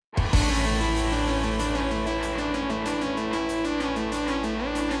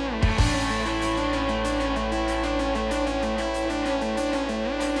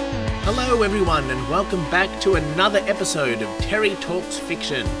Hello everyone and welcome back to another episode of Terry Talks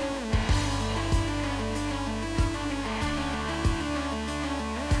Fiction.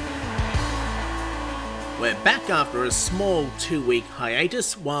 We're back after a small 2-week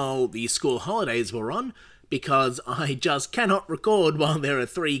hiatus while the school holidays were on, because I just cannot record while there are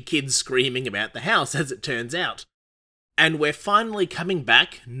 3 kids screaming about the house, as it turns out. And we're finally coming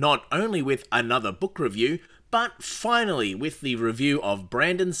back, not only with another book review, but finally with the review of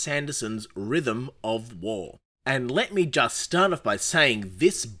Brandon Sanderson's Rhythm of War. And let me just start off by saying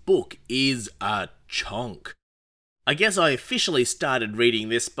this book is a chonk. I guess I officially started reading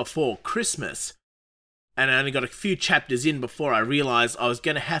this before Christmas, and I only got a few chapters in before I realised I was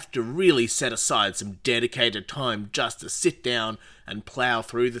going to have to really set aside some dedicated time just to sit down and plough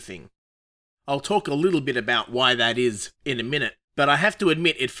through the thing. I'll talk a little bit about why that is in a minute, but I have to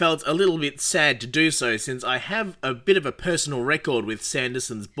admit it felt a little bit sad to do so since I have a bit of a personal record with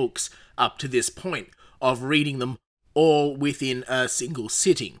Sanderson's books up to this point of reading them all within a single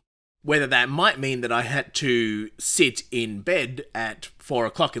sitting. Whether that might mean that I had to sit in bed at 4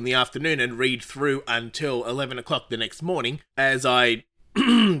 o'clock in the afternoon and read through until 11 o'clock the next morning, as I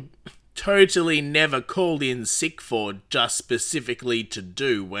totally never called in sick for just specifically to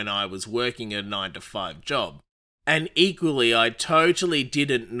do when I was working a 9-to-5 job. And equally, I totally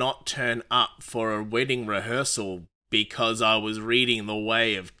didn't not turn up for a wedding rehearsal because I was reading The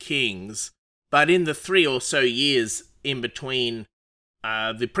Way of Kings. But in the 3 or so years in between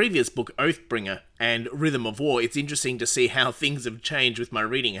the previous book, Oathbringer, and Rhythm of War, it's interesting to see how things have changed with my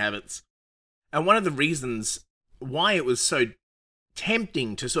reading habits. And one of the reasons why it was so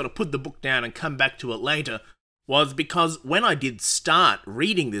tempting to sort of put the book down and come back to it later was because when I did start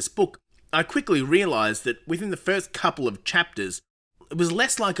reading this book, I quickly realised that within the first couple of chapters, it was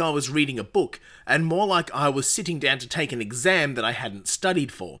less like I was reading a book and more like I was sitting down to take an exam that I hadn't studied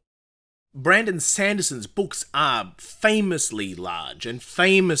for. Brandon Sanderson's books are famously large and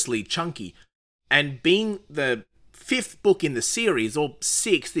famously chunky, and being the 5th book in the series, or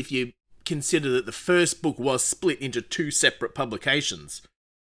 6th if you consider that the first book was split into 2 separate publications,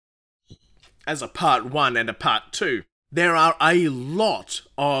 as a part 1 and a part 2, there are a lot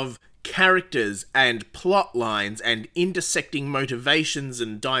of characters and plot lines and intersecting motivations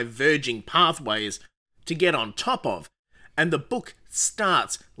and diverging pathways to get on top of, and the book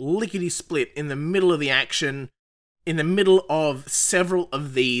starts lickety-split in the middle of the action, in the middle of several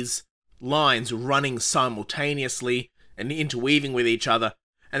of these lines running simultaneously and interweaving with each other,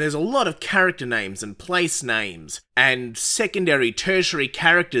 and there's a lot of character names and place names and secondary, tertiary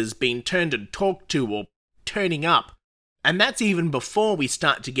characters being turned and talked to or turning up. And that's even before we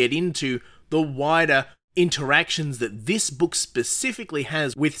start to get into the wider interactions that this book specifically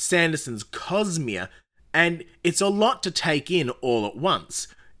has with Sanderson's Cosmere, and it's a lot to take in all at once.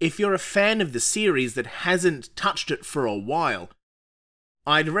 If you're a fan of the series that hasn't touched it for a while,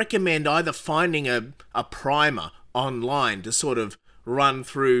 I'd recommend either finding a primer online to sort of run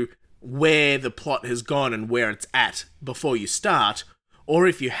through where the plot has gone and where it's at before you start, or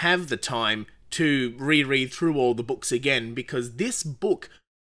if you have the time, to reread through all the books again, because this book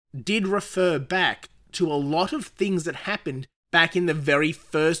did refer back to a lot of things that happened back in the very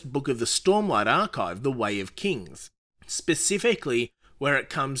first book of the Stormlight Archive, The Way of Kings. Specifically, where it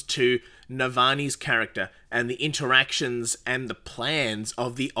comes to Navani's character and the interactions and the plans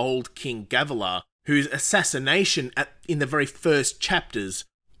of the old King Gavilar, whose assassination in the very first chapters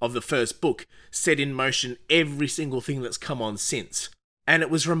of the first book set in motion every single thing that's come on since. And it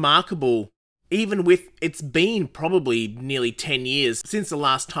was remarkable, even with it's been probably nearly 10 years since the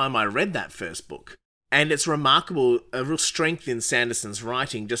last time I read that first book. And it's remarkable, a real strength in Sanderson's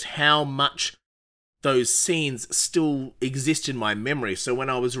writing, just how much those scenes still exist in my memory. So when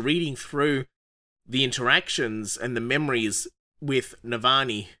I was reading through the interactions and the memories with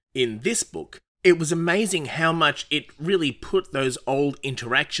Navani in this book, it was amazing how much it really put those old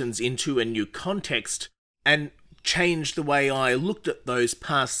interactions into a new context and changed the way I looked at those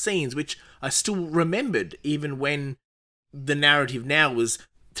past scenes, which I still remembered even when the narrative now was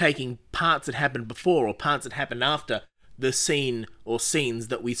taking parts that happened before or parts that happened after the scene or scenes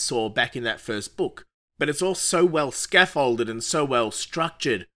that we saw back in that first book. But it's all so well scaffolded and so well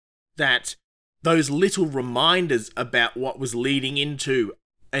structured that those little reminders about what was leading into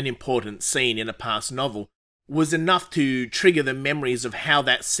an important scene in a past novel was enough to trigger the memories of how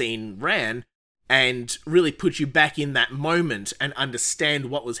that scene ran and really put you back in that moment and understand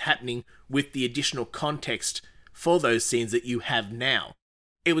what was happening with the additional context for those scenes that you have now.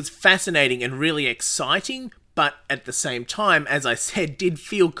 It was fascinating and really exciting, but at the same time, as I said, did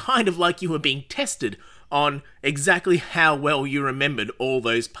feel kind of like you were being tested on exactly how well you remembered all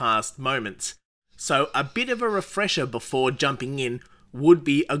those past moments. So a bit of a refresher before jumping in would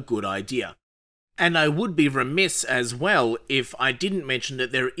be a good idea. And I would be remiss as well if I didn't mention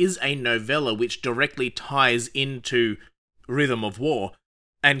that there is a novella which directly ties into Rhythm of War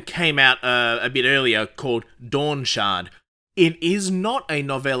and came out a bit earlier called Dawnshard. It is not a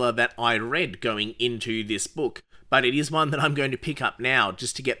novella that I read going into this book, but it is one that I'm going to pick up now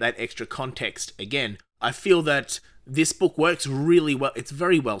just to get that extra context again. I feel that this book works really well. It's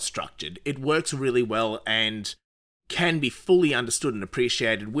very well structured. It works really well and can be fully understood and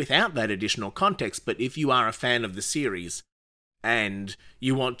appreciated without that additional context, but if you are a fan of the series and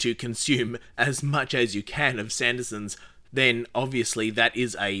you want to consume as much as you can of Sanderson's, then obviously that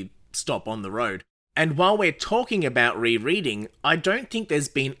is a stop on the road. And while we're talking about rereading, I don't think there's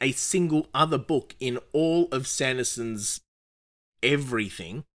been a single other book in all of Sanderson's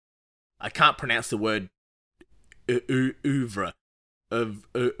everything. I can't pronounce the word oeuvre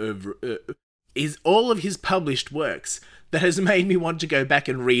is all of his published works that has made me want to go back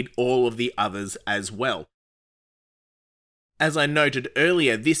and read all of the others as well. As I noted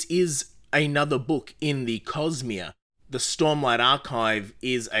earlier, this is another book in the Cosmere. The Stormlight Archive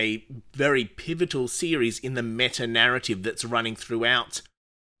is a very pivotal series in the meta-narrative that's running throughout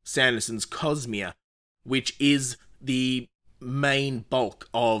Sanderson's Cosmere, which is the main bulk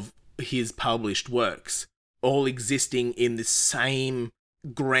of his published works, all existing in the same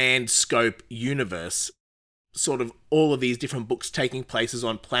grand scope universe, sort of all of these different books taking places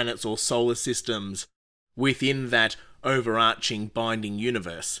on planets or solar systems within that overarching binding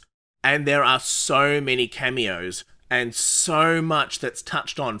universe. And there are so many cameos and so much that's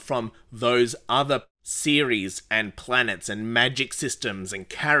touched on from those other series and planets and magic systems and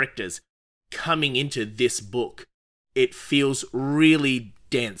characters coming into this book. It feels really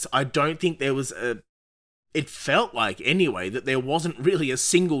dense. I don't think there was it felt like, anyway, that there wasn't really a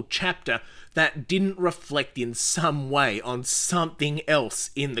single chapter that didn't reflect in some way on something else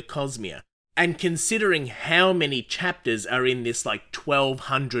in the Cosmere. And considering how many chapters are in this,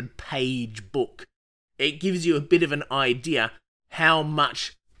 1,200 page book, it gives you a bit of an idea how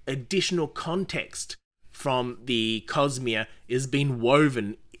much additional context from the Cosmere is being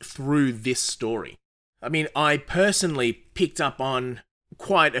woven through this story. I mean, I personally picked up on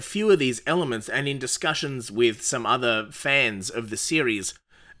quite a few of these elements, and in discussions with some other fans of the series,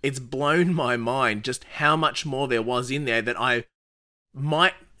 it's blown my mind just how much more there was in there that I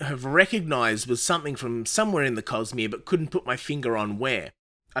might have recognized was something from somewhere in the Cosmere but couldn't put my finger on where.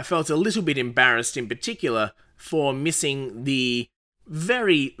 I felt a little bit embarrassed in particular for missing the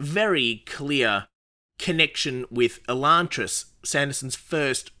very, very clear connection with Elantris, Sanderson's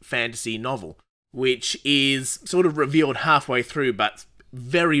first fantasy novel, which is sort of revealed halfway through but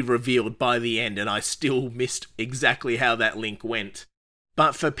very revealed by the end, and I still missed exactly how that link went.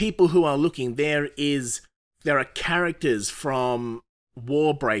 But for people who are looking, there are characters from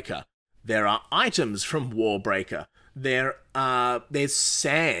Warbreaker, there are items from Warbreaker, there's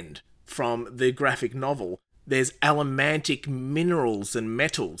sand from the graphic novel, there's allomantic minerals and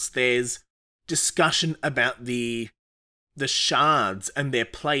metals, there's discussion about the shards and their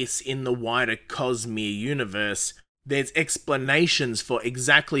place in the wider Cosmere universe. There's explanations for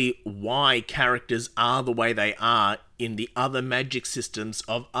exactly why characters are the way they are in the other magic systems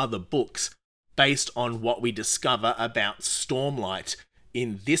of other books, based on what we discover about Stormlight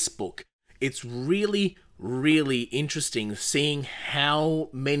in this book. It's really, really interesting seeing how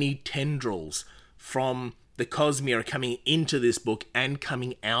many tendrils from the Cosmere are coming into this book and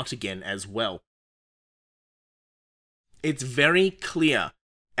coming out again as well. It's very clear,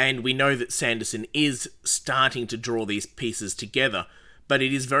 and we know that Sanderson is starting to draw these pieces together, but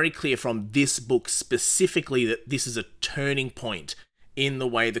it is very clear from this book specifically that this is a turning point in the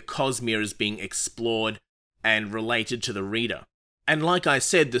way the Cosmere is being explored and related to the reader. And like I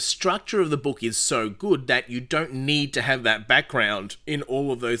said, the structure of the book is so good that you don't need to have that background in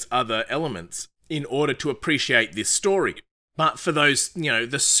all of those other elements in order to appreciate this story. But for those,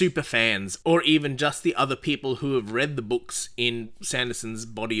 the super fans, or even just the other people who have read the books in Sanderson's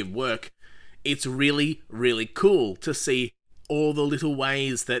body of work, it's really, really cool to see all the little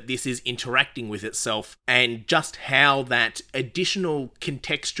ways that this is interacting with itself and just how that additional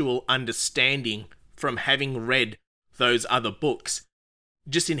contextual understanding from having read those other books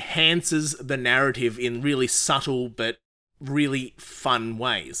just enhances the narrative in really subtle but really fun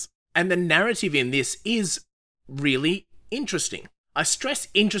ways. And the narrative in this is really interesting. I stress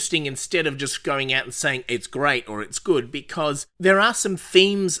interesting instead of just going out and saying it's great or it's good, because there are some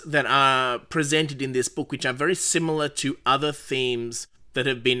themes that are presented in this book which are very similar to other themes that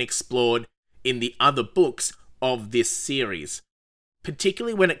have been explored in the other books of this series,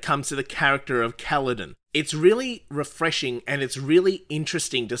 particularly when it comes to the character of Kaladin. It's really refreshing and it's really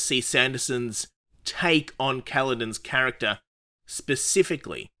interesting to see Sanderson's take on Kaladin's character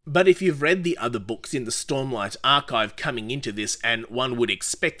specifically. But if you've read the other books in the Stormlight archive coming into this, and one would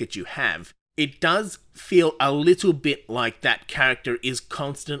expect that you have, it does feel a little bit like that character is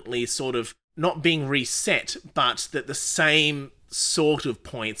constantly sort of not being reset, but that the same sort of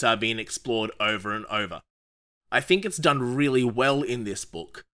points are being explored over and over. I think it's done really well in this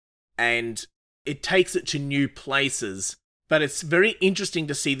book, and it takes it to new places, but it's very interesting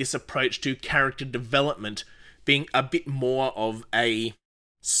to see this approach to character development being a bit more of a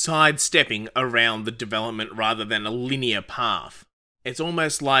sidestepping around the development rather than a linear path. It's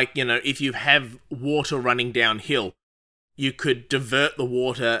almost like, if you have water running downhill, you could divert the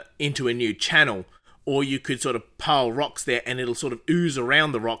water into a new channel, or you could sort of pile rocks there and it'll sort of ooze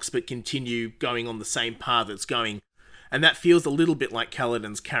around the rocks but continue going on the same path it's going. And that feels a little bit like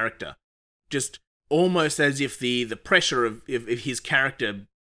Kaladin's character. Just almost as if the pressure of his character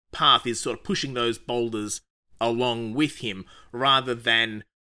path is sort of pushing those boulders along with him, rather than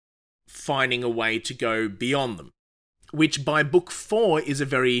finding a way to go beyond them. Which by book 4 is a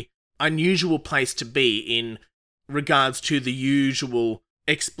very unusual place to be in regards to the usual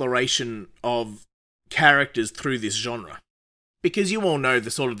exploration of characters through this genre. Because you all know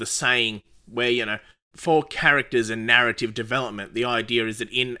the saying where, for characters and narrative development, the idea is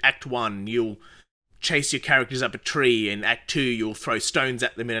that in Act 1 you'll chase your characters up a tree, in Act 2 you'll throw stones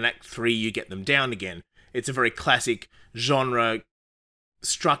at them, and in Act 3 you get them down again. It's a very classic genre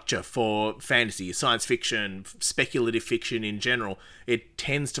structure for fantasy, science fiction, speculative fiction in general. It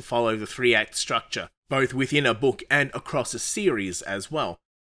tends to follow the 3-act structure, both within a book and across a series as well.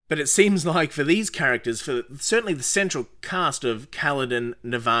 But it seems like for these characters, for certainly the central cast of Kaladin,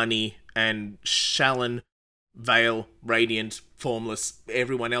 Navani, and Shallan, Vale, Radiant, Formless,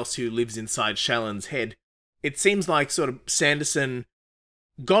 everyone else who lives inside Shallan's head, it seems like sort of Sanderson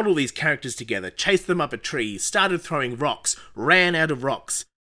got all these characters together, chased them up a tree, started throwing rocks, ran out of rocks.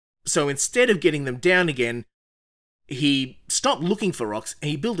 So instead of getting them down again, he stopped looking for rocks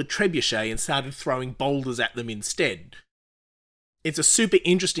and he built a trebuchet and started throwing boulders at them instead. It's a super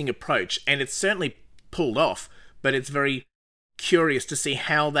interesting approach, and it's certainly pulled off, but it's very curious to see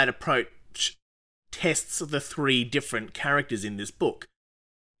how that approach tests the 3 different characters in this book.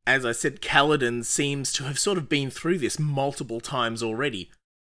 As I said, Kaladin seems to have sort of been through this multiple times already.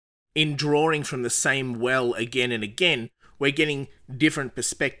 In drawing from the same well again and again, we're getting different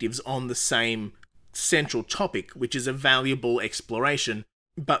perspectives on the same central topic, which is a valuable exploration,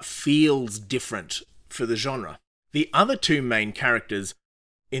 but feels different for the genre. The other 2 main characters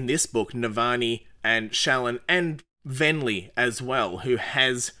in this book, Navani and Shallan, and Venli as well, who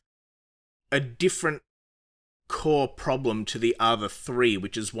has a different core problem to the other 3,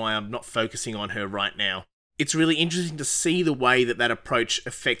 which is why I'm not focusing on her right now. It's really interesting to see the way that approach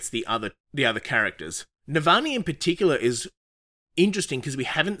affects the other characters. Navani in particular is interesting because we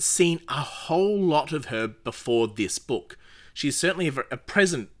haven't seen a whole lot of her before this book. She's certainly a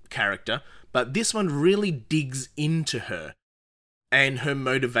present character, but this one really digs into her and her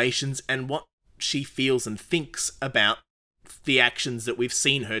motivations and what she feels and thinks about the actions that we've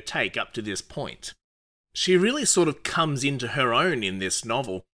seen her take up to this point. She really sort of comes into her own in this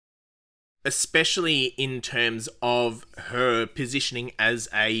novel, especially in terms of her positioning as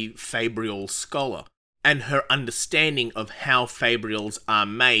a Fabrial scholar and her understanding of how Fabrials are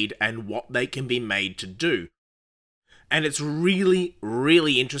made and what they can be made to do. And it's really,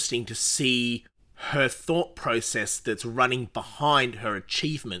 really interesting to see her thought process that's running behind her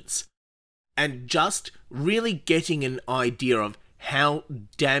achievements, and just really getting an idea of how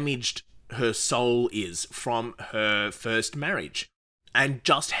damaged her soul is from her first marriage, and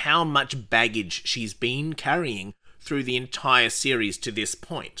just how much baggage she's been carrying through the entire series to this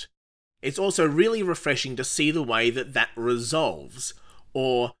point. It's also really refreshing to see the way that resolves,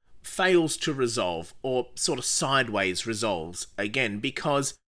 or fails to resolve, or sort of sideways resolves again,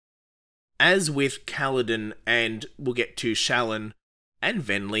 because as with Kaladin, and we'll get to Shallan and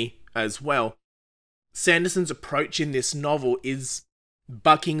Venli as well, Sanderson's approach in this novel is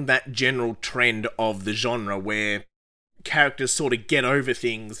bucking that general trend of the genre where characters sort of get over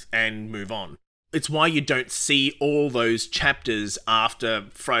things and move on. It's why you don't see all those chapters after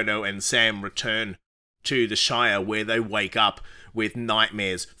Frodo and Sam return to the Shire where they wake up with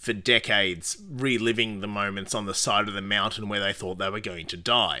nightmares for decades, reliving the moments on the side of the mountain where they thought they were going to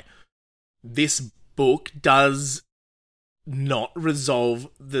die. This book does not resolve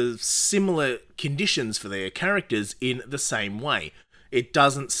the similar conditions for their characters in the same way. It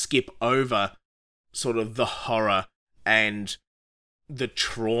doesn't skip over sort of the horror and the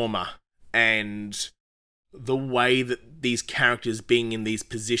trauma and the way that these characters being in these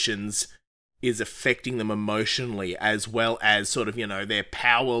positions is affecting them emotionally, as well as sort of, their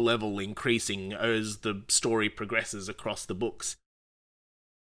power level increasing as the story progresses across the books.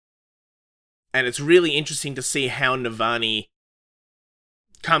 And it's really interesting to see how Navani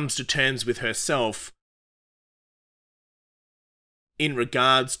comes to terms with herself in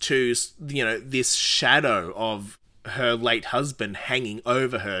regards to, this shadow of her late husband hanging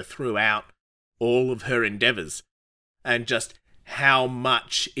over her throughout all of her endeavours, and just how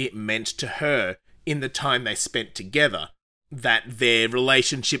much it meant to her in the time they spent together that their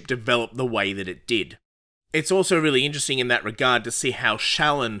relationship developed the way that it did. It's also really interesting in that regard to see how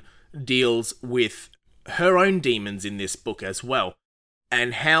Shallan deals with her own demons in this book as well,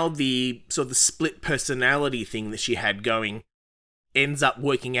 and how the sort of split personality thing that she had going ends up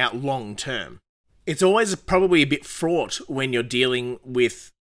working out long term. It's always probably a bit fraught when you're dealing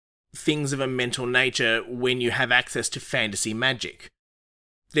with things of a mental nature when you have access to fantasy magic.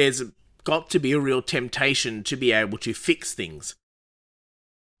 There's got to be a real temptation to be able to fix things.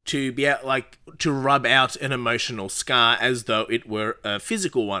 To be to rub out an emotional scar as though it were a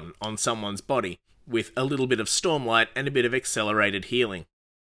physical one on someone's body, with a little bit of stormlight and a bit of accelerated healing.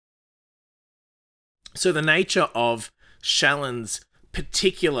 So the nature of Shallan's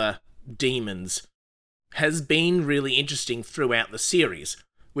particular demons has been really interesting throughout the series,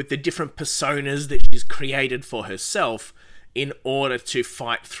 with the different personas that she's created for herself in order to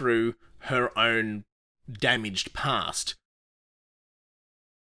fight through her own damaged past.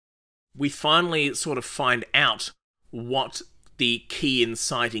 We finally sort of find out what the key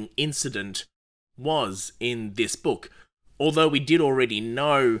inciting incident was in this book. Although we did already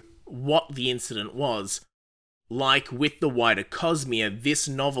know what the incident was, like with the wider Cosmere, this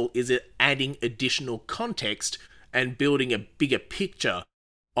novel is adding additional context and building a bigger picture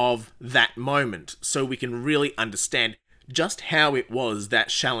of that moment, so we can really understand just how it was that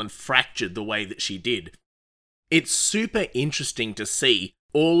Shallan fractured the way that she did. It's super interesting to see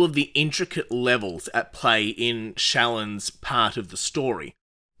all of the intricate levels at play in Shallan's part of the story,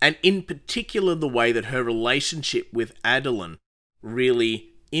 and in particular the way that her relationship with Adolin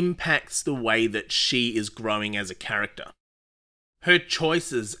really impacts the way that she is growing as a character. Her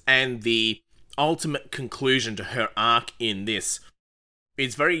choices and the ultimate conclusion to her arc in this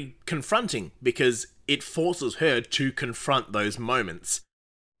is very confronting, because it forces her to confront those moments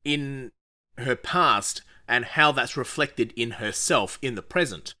in her past and how that's reflected in herself in the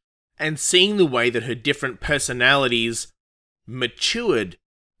present. And seeing the way that her different personalities matured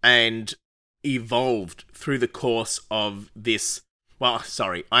and evolved through the course of this. Well,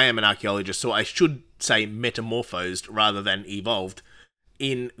 sorry, I am an archaeologist, so I should say metamorphosed rather than evolved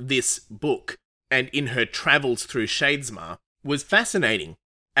in this book, and in her travels through Shadesmar, was fascinating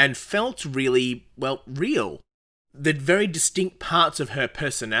and felt really, real. The very distinct parts of her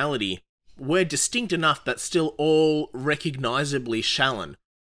personality were distinct enough but still all recognisably Shallan,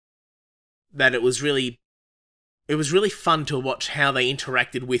 that it was really fun to watch how they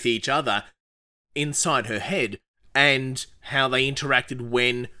interacted with each other inside her head, and how they interacted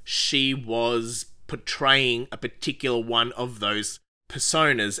when she was portraying a particular one of those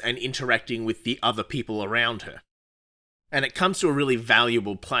personas and interacting with the other people around her. And it comes to a really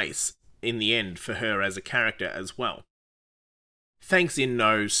valuable place in the end for her as a character as well. Thanks in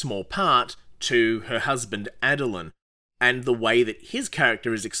no small part to her husband Adolin, and the way that his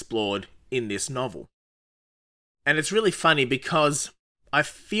character is explored in this novel. And it's really funny because I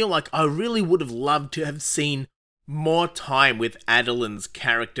feel like I really would have loved to have seen more time with Adolin's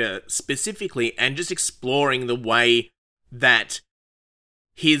character specifically, and just exploring the way that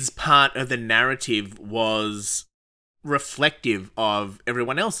his part of the narrative was reflective of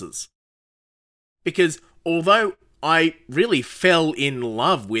everyone else's. Because although I really fell in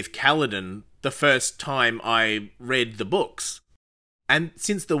love with Kaladin the first time I read the books, and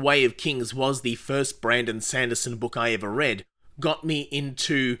since The Way of Kings was the first Brandon Sanderson book I ever read, got me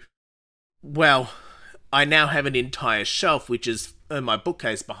into, I now have an entire shelf which is in my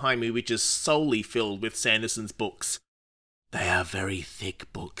bookcase behind me, which is solely filled with Sanderson's books. They are very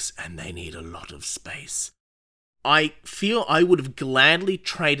thick books and they need a lot of space. I feel I would have gladly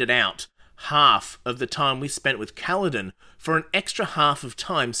traded out half of the time we spent with Kaladin for an extra half of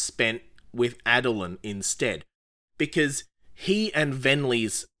time spent with Adolin instead, because he and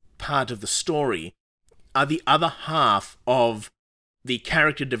Venli's part of the story are the other half of the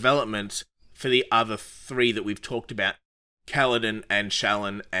character development for the other three that we've talked about, Kaladin and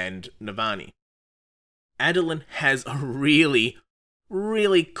Shallan and Navani. Adolin has a really,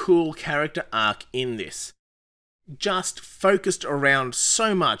 really cool character arc in this. Just focused around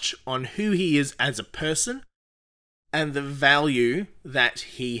so much on who he is as a person and the value that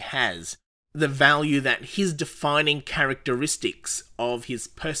he has. The value that his defining characteristics of his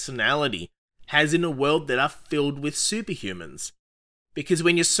personality has in a world that are filled with superhumans. Because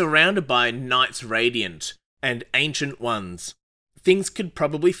when you're surrounded by Knights Radiant and Ancient Ones, things could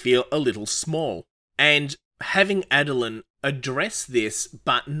probably feel a little small. And having Adolin address this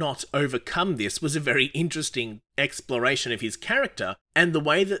but not overcome this was a very interesting exploration of his character, and the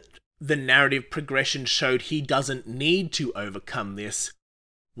way that the narrative progression showed he doesn't need to overcome this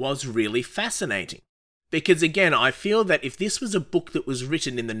was really fascinating. Because again, I feel that if this was a book that was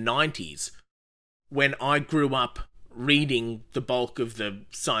written in the 90s, when I grew up reading the bulk of the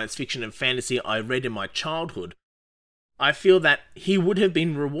science fiction and fantasy I read in my childhood, I feel that he would have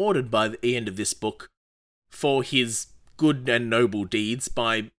been rewarded by the end of this book for his good and noble deeds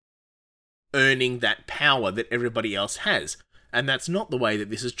by earning that power that everybody else has. And that's not the way that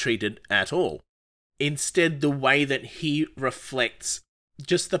this is treated at all. Instead, the way that he reflects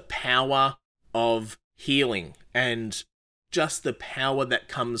just the power of healing and just the power that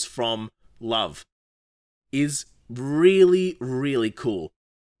comes from love is really, really cool.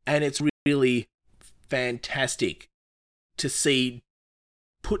 And it's really fantastic to see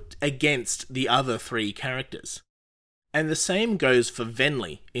put against the other three characters. And the same goes for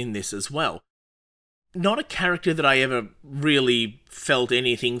Venli in this as well. Not a character that I ever really felt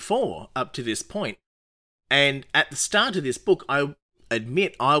anything for up to this point. And at the start of this book, I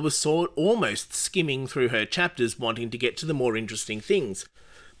admit I was almost skimming through her chapters wanting to get to the more interesting things.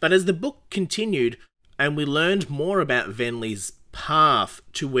 But as the book continued and we learned more about Venli's path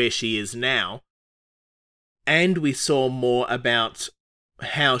to where she is now, and we saw more about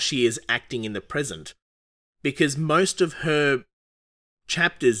how she is acting in the present, because most of her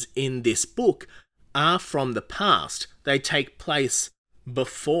chapters in this book are from the past. They take place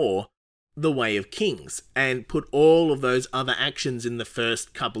before the Way of Kings and put all of those other actions in the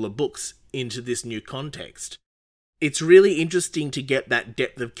first couple of books into this new context. It's really interesting to get that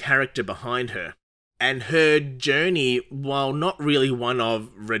depth of character behind her. And her journey, while not really one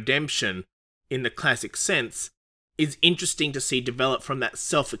of redemption in the classic sense, is interesting to see develop from that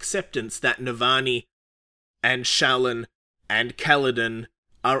self-acceptance that Navani and Shallan and Kaladin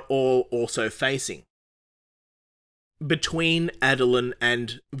are all also facing. Between Adolin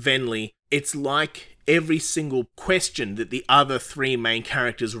and Venli, it's like every single question that the other three main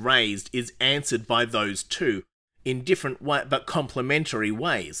characters raised is answered by those two in different but complementary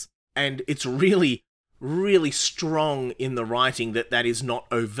ways. And it's really, really strong in the writing that is not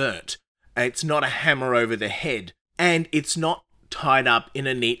overt. It's not a hammer over the head. And it's not tied up in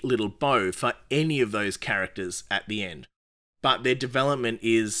a neat little bow for any of those characters at the end. But their development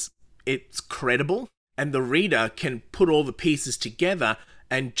it's credible, and the reader can put all the pieces together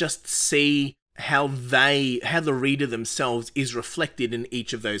and just see how the reader themselves is reflected in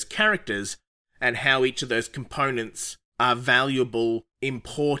each of those characters, and how each of those components are valuable,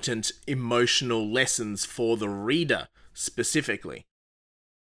 important, emotional lessons for the reader specifically.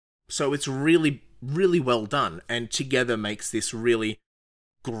 So it's really, really well done, and together makes this really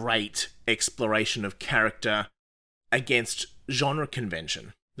great exploration of character against genre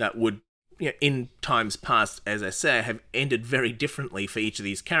convention that would, in times past, as I say, have ended very differently for each of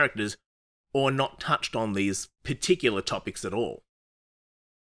these characters, or not touched on these particular topics at all.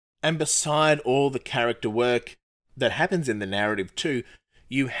 And beside all the character work that happens in the narrative too,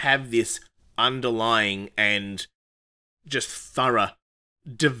 you have this underlying and just thorough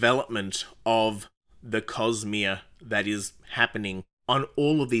development of the Cosmere that is happening on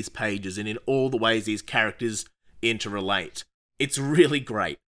all of these pages and in all the ways these characters interrelate. It's really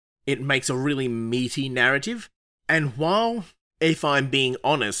great. It makes a really meaty narrative, and while, if I'm being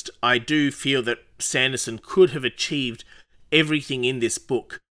honest, I do feel that Sanderson could have achieved everything in this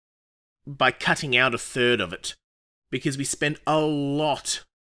book by cutting out a third of it, because we spent a lot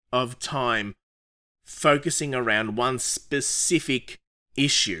of time focusing around one specific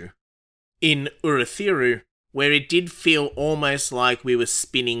issue in Urithiru, where it did feel almost like we were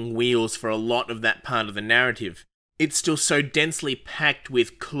spinning wheels for a lot of that part of the narrative. It's still so densely packed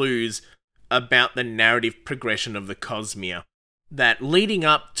with clues about the narrative progression of the Cosmere that leading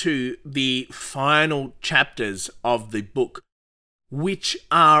up to the final chapters of the book, which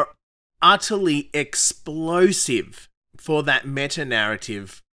are utterly explosive for that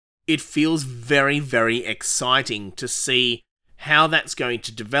meta-narrative, it feels very, very exciting to see how that's going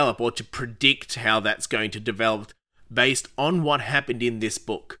to develop, or to predict how that's going to develop based on what happened in this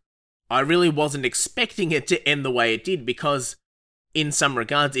book. I really wasn't expecting it to end the way it did, because in some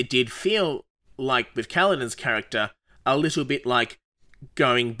regards, it did feel like, with Kaladin's character, a little bit like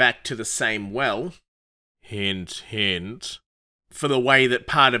going back to the same well. Hint, hint. For the way that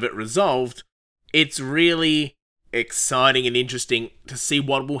part of it resolved, it's really exciting and interesting to see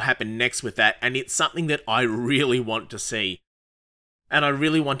what will happen next with that, and it's something that I really want to see. And I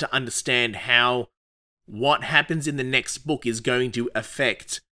really want to understand how what happens in the next book is going to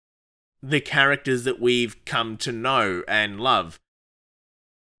affect the characters that we've come to know and love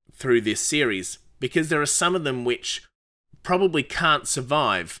through this series, because there are some of them which probably can't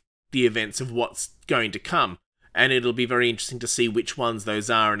survive the events of what's going to come, and it'll be very interesting to see which ones those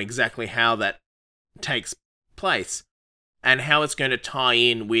are and exactly how that takes place, and how it's going to tie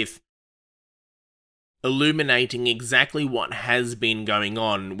in with illuminating exactly what has been going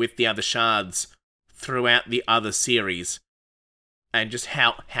on with the other shards throughout the other series, and just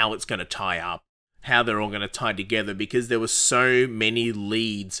how it's going to tie up, how they're all going to tie together, because there were so many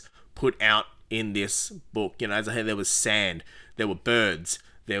leads put out in this book. You know, as I said, there was sand, there were birds,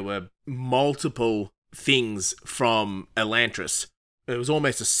 there were multiple things from Elantris. It was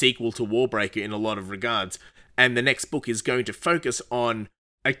almost a sequel to Warbreaker in a lot of regards, and the next book is going to focus on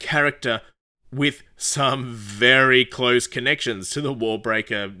a character with some very close connections to the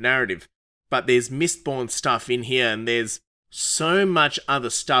Warbreaker narrative. But there's Mistborn stuff in here, and there's so much other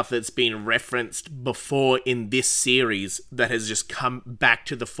stuff that's been referenced before in this series that has just come back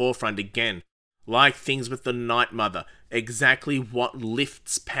to the forefront again. Like things with the Night Mother, exactly what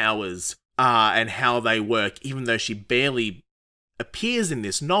Lift's powers are and how they work. Even though she barely appears in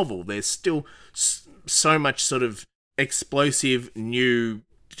this novel, there's still so much sort of explosive new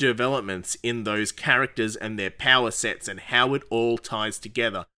developments in those characters and their power sets and how it all ties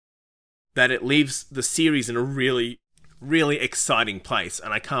together, that it leaves the series in a really, really exciting place,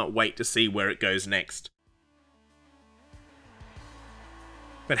 and I can't wait to see where it goes next.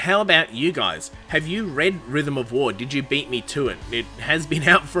 But how about you guys? Have you read Rhythm of War? Did you beat me to it? It has been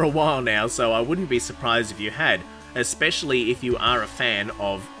out for a while now, so I wouldn't be surprised if you had, especially if you are a fan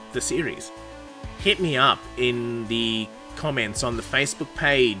of the series. Hit me up in the comments on the Facebook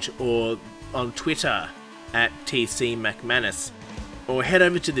page or on Twitter at TCMcManus, or head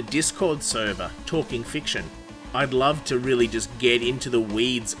over to the Discord server, Talking Fiction. I'd love to really just get into the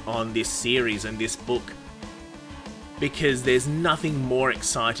weeds on this series and this book, because there's nothing more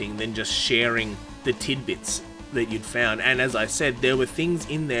exciting than just sharing the tidbits that you'd found. And as I said, there were things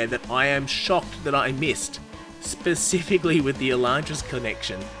in there that I am shocked that I missed, specifically with the Elantris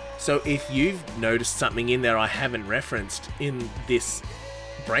connection. So if you've noticed something in there I haven't referenced in this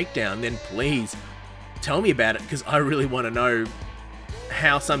breakdown, then please tell me about it, because I really want to know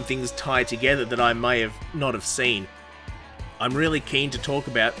how some things tie together that I may have not have seen. I'm really keen to talk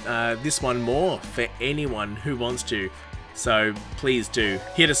about this one more for anyone who wants to, so please do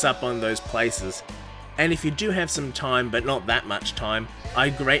hit us up on those places. And if you do have some time, but not that much time, I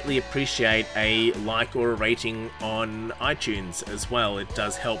greatly appreciate a like or a rating on iTunes as well. It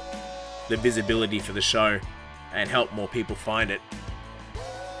does help the visibility for the show and help more people find it.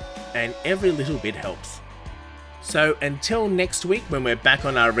 And every little bit helps. So until next week, when we're back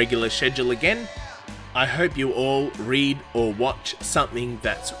on our regular schedule again, I hope you all read or watch something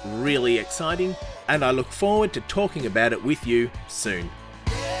that's really exciting, and I look forward to talking about it with you soon.